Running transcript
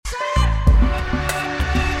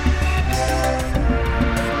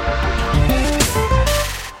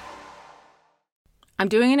I'm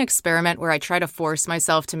doing an experiment where I try to force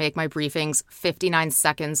myself to make my briefings 59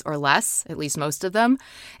 seconds or less, at least most of them.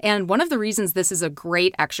 And one of the reasons this is a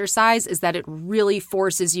great exercise is that it really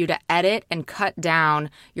forces you to edit and cut down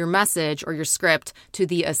your message or your script to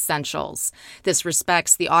the essentials. This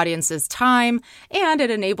respects the audience's time, and it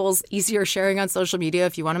enables easier sharing on social media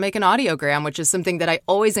if you want to make an audiogram, which is something that I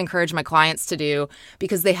always encourage my clients to do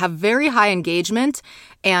because they have very high engagement.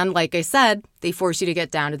 And like I said, they force you to get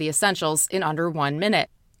down to the essentials in under 1 minute.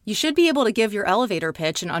 You should be able to give your elevator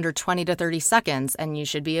pitch in under 20 to 30 seconds, and you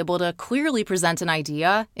should be able to clearly present an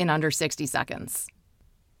idea in under 60 seconds.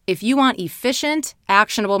 If you want efficient,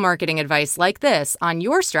 actionable marketing advice like this on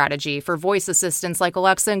your strategy for voice assistants like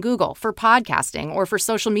Alexa and Google, for podcasting, or for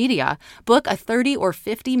social media, book a 30 or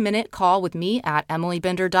 50-minute call with me at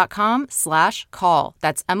emilybinder.com/call.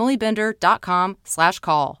 That's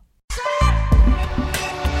emilybinder.com/call.